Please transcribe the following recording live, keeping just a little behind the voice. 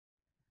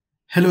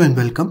Hello and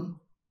welcome.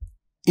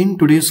 In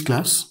today's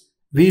class,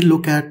 we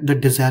look at the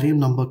Disarium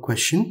number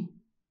question.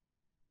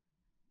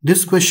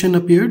 This question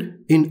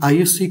appeared in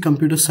ISC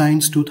Computer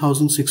Science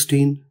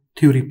 2016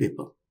 theory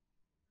paper.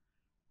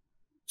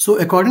 So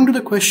according to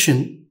the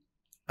question,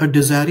 a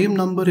Disarium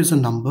number is a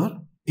number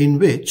in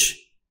which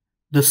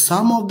the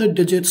sum of the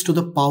digits to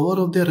the power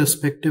of their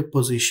respective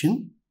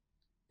position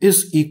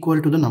is equal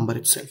to the number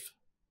itself.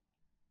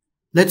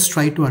 Let's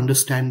try to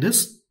understand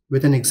this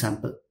with an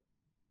example.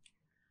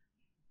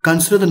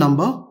 Consider the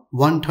number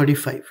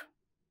 135.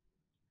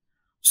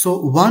 So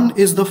 1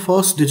 is the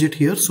first digit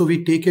here, so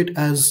we take it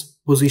as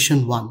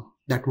position 1.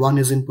 That 1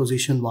 is in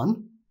position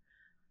 1.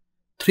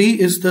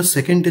 3 is the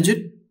second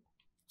digit,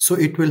 so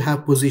it will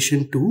have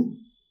position 2.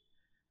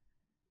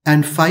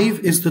 And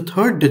 5 is the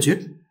third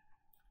digit,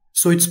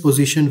 so its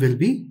position will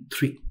be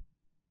 3.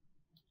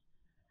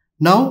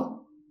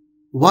 Now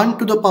 1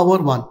 to the power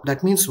 1,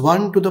 that means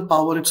 1 to the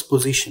power its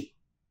position,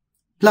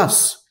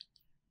 plus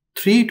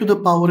 3 to the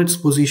power its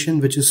position,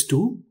 which is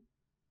 2,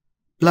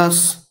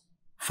 plus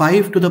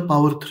 5 to the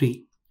power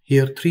 3.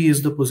 Here 3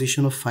 is the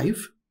position of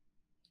 5.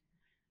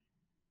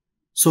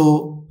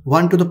 So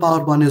 1 to the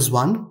power 1 is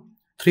 1,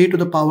 3 to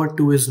the power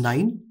 2 is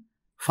 9,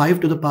 5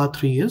 to the power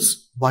 3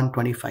 is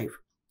 125.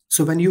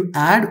 So when you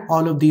add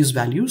all of these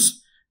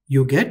values,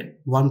 you get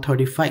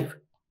 135,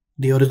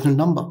 the original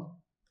number.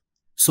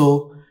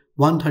 So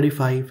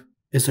 135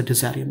 is a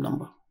Disarium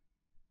number.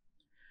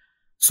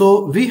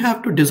 So we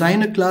have to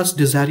design a class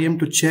Disarium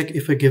to check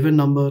if a given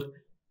number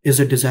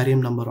is a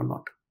Disarium number or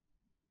not.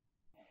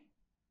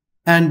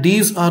 And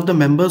these are the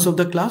members of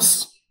the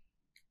class.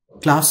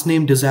 Class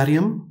name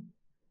Disarium,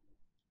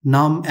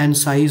 num and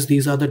size,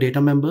 these are the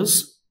data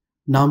members.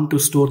 Num to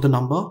store the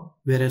number,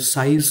 whereas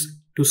size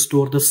to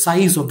store the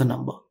size of the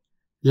number,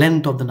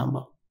 length of the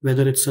number,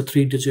 whether it's a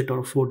 3-digit or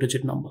a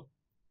 4-digit number.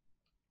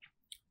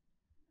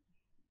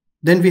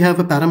 Then we have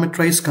a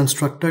parameterized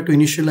constructor to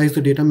initialize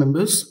the data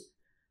members.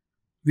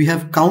 We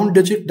have count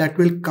digit that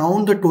will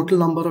count the total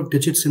number of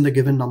digits in the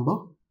given number.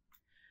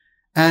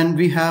 And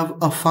we have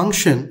a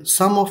function,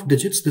 sum of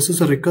digits. This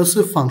is a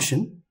recursive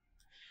function.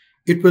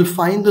 It will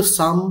find the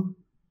sum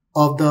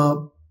of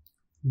the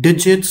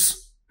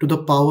digits to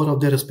the power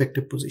of their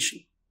respective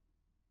position.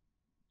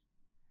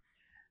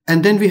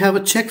 And then we have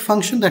a check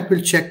function that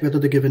will check whether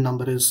the given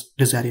number is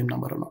Disarium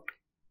number or not.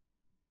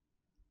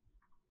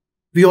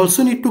 We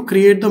also need to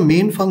create the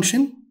main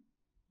function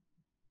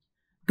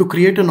to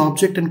create an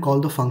object and call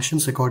the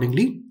functions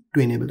accordingly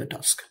to enable the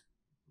task.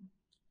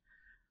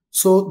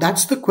 So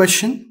that's the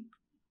question.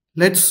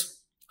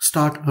 Let's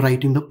start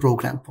writing the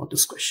program for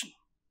this question.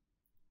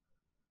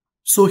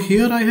 So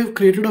here I have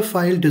created a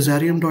file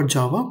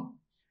disarium.java.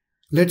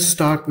 Let's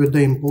start with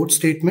the import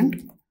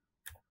statement.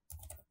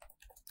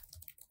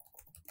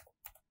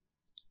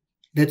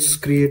 Let's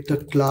create the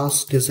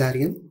class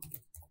Disarium.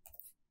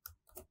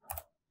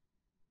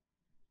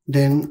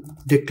 Then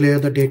declare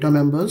the data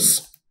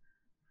members.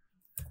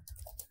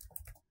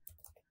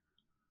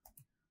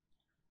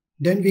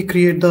 Then we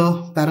create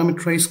the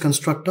parameterized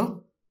constructor.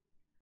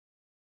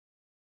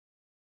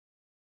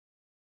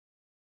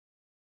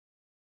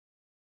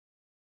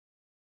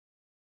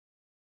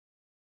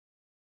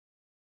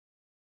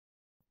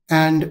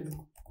 And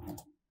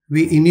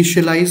we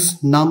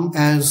initialize num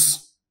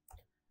as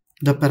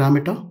the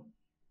parameter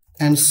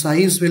and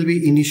size will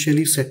be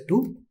initially set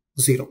to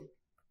 0.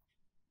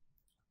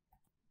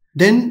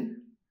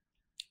 Then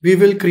we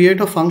will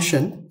create a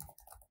function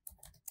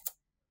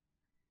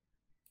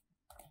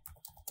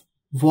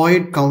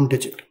void count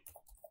digit.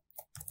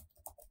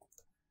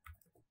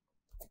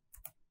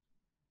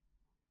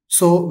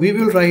 So we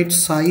will write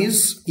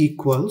size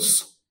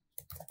equals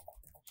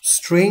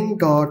string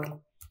dot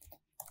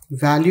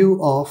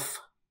value of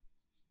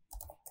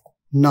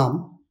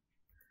num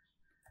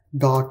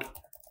dot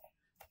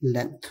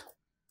length.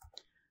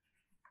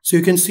 So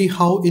you can see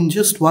how in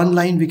just one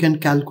line we can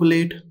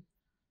calculate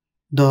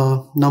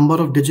the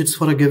number of digits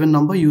for a given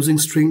number using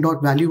string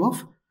dot value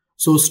of.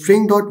 So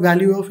string dot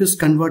value of is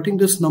converting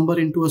this number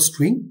into a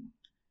string,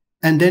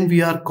 and then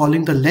we are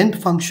calling the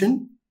length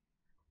function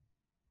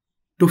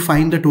to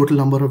find the total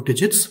number of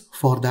digits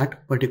for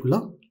that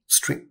particular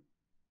string.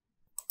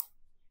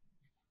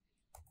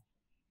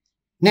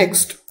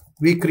 Next,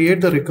 we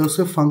create the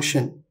recursive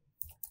function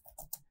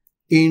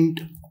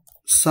int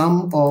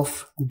sum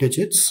of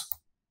digits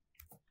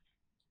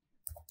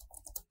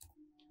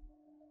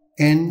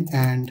n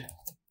and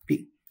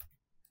p.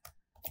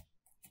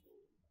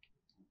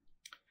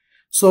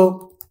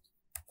 So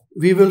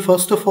we will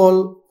first of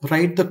all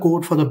write the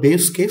code for the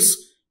base case.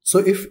 So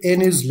if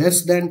n is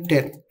less than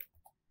 10,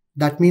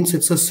 that means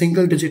it's a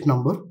single digit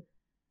number.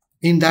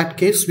 In that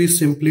case, we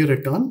simply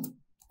return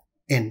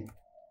n,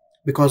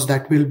 because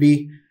that will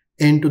be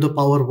n to the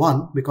power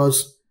 1,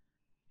 because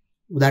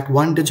that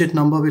one digit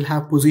number will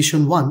have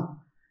position 1,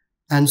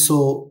 and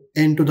so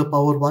n to the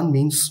power 1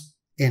 means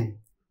n.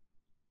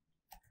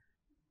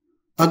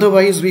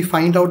 Otherwise, we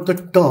find out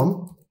the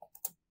term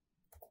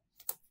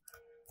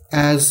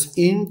as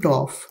int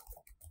of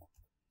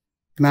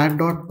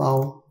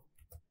mat.pow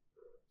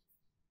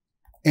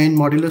n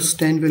modulus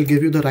 10 will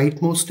give you the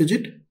rightmost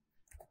digit,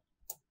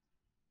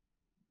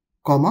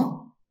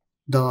 comma,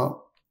 the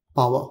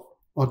power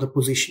or the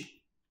position.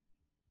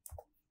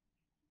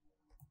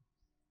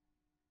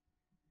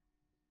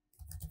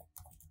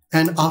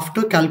 And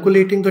after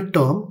calculating the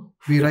term,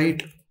 we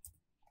write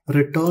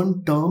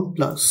return term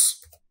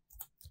plus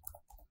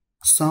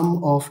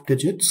sum of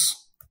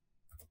digits.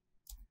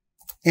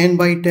 N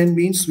by 10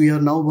 means we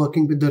are now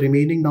working with the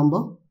remaining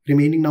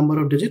number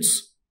of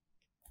digits,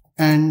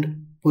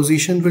 and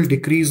position will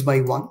decrease by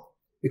 1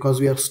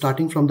 because we are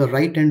starting from the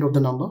right end of the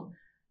number.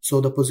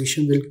 So the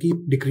position will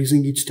keep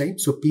decreasing each time.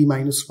 So p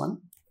minus 1.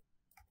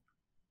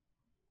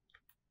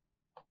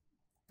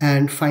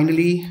 And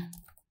finally,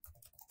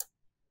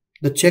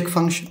 the check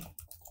function.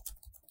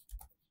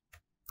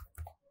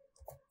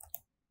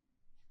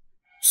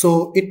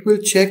 So it will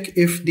check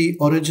if the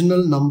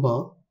original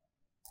number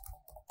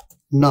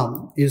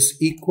num is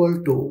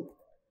equal to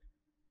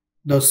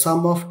the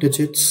sum of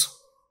digits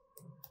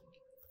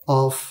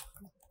of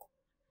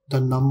the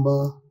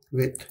number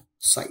with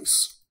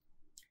size.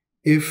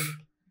 If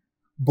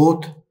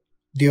both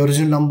the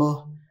original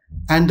number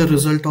and the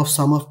result of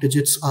sum of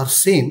digits are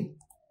same,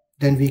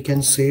 then we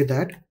can say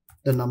that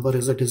the number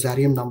is a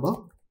Disarium number.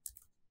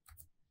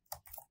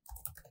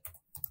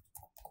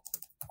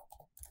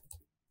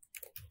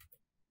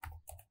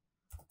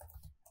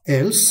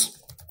 Else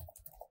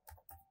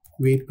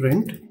we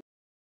print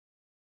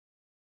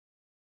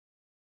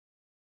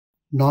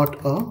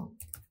not a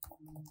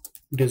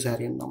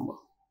Disarium number.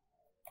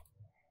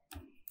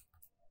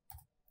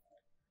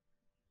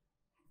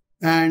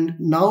 And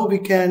now we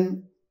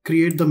can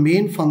create the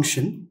main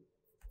function.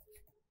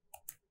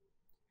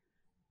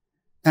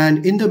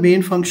 And in the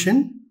main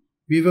function,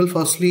 we will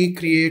firstly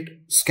create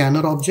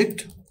scanner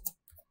object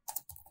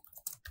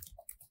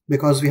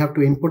because we have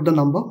to input the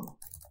number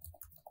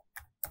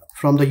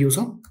from the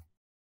user.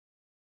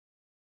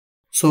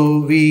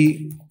 So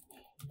we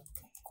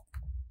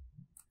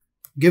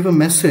give a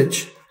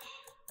message,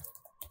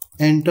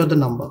 enter the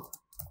number,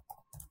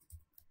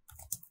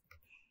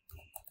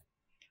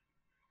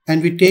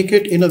 and we take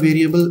it in a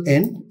variable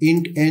n,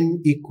 int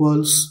n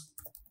equals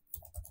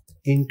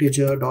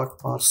integer dot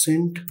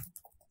parseInt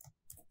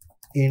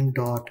in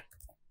dot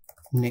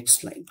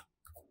next line.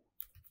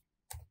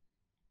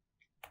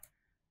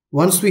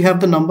 Once we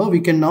have the number,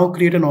 we can now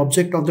create an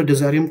object of the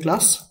Disarium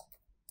class.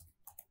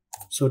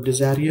 So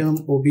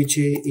Disarium obj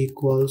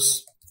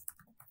equals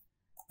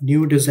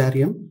new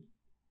Disarium,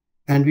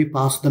 and we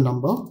pass the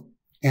number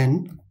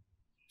n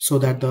so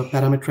that the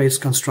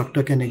parameterized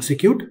constructor can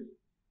execute.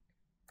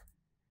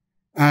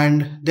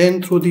 And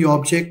then through the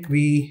object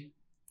we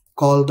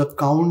call the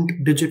count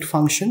digit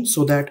function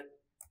so that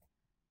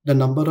the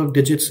number of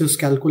digits is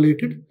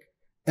calculated,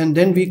 and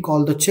then we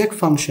call the check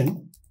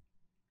function,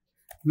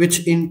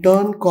 which in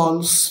turn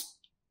calls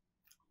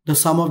the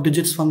sum of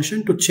digits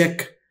function to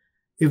check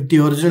if the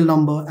original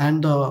number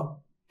and the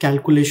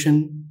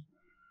calculation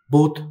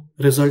both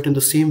result in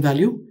the same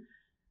value,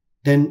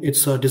 then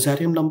it's a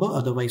Disarium number,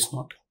 otherwise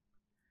not.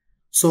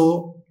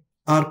 So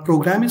our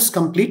program is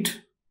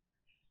complete.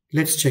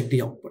 Let's check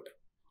the output.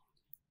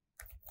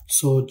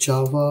 So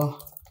Java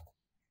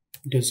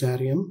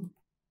Disarium.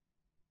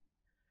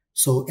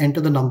 So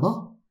enter the number.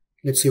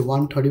 Let's say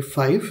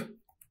 135.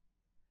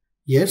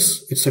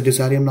 Yes, it's a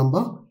Disarium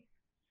number.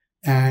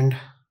 And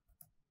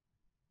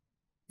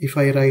if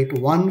I write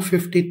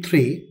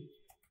 153,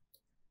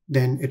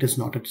 then it is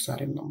not a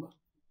Disarium number.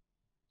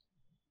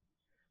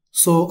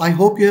 So I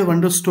hope you have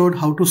understood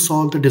how to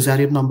solve the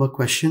Disarium number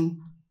question.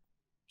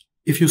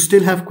 If you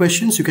still have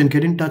questions, you can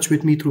get in touch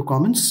with me through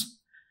comments.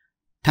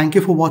 Thank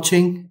you for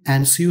watching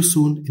and see you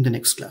soon in the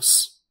next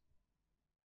class.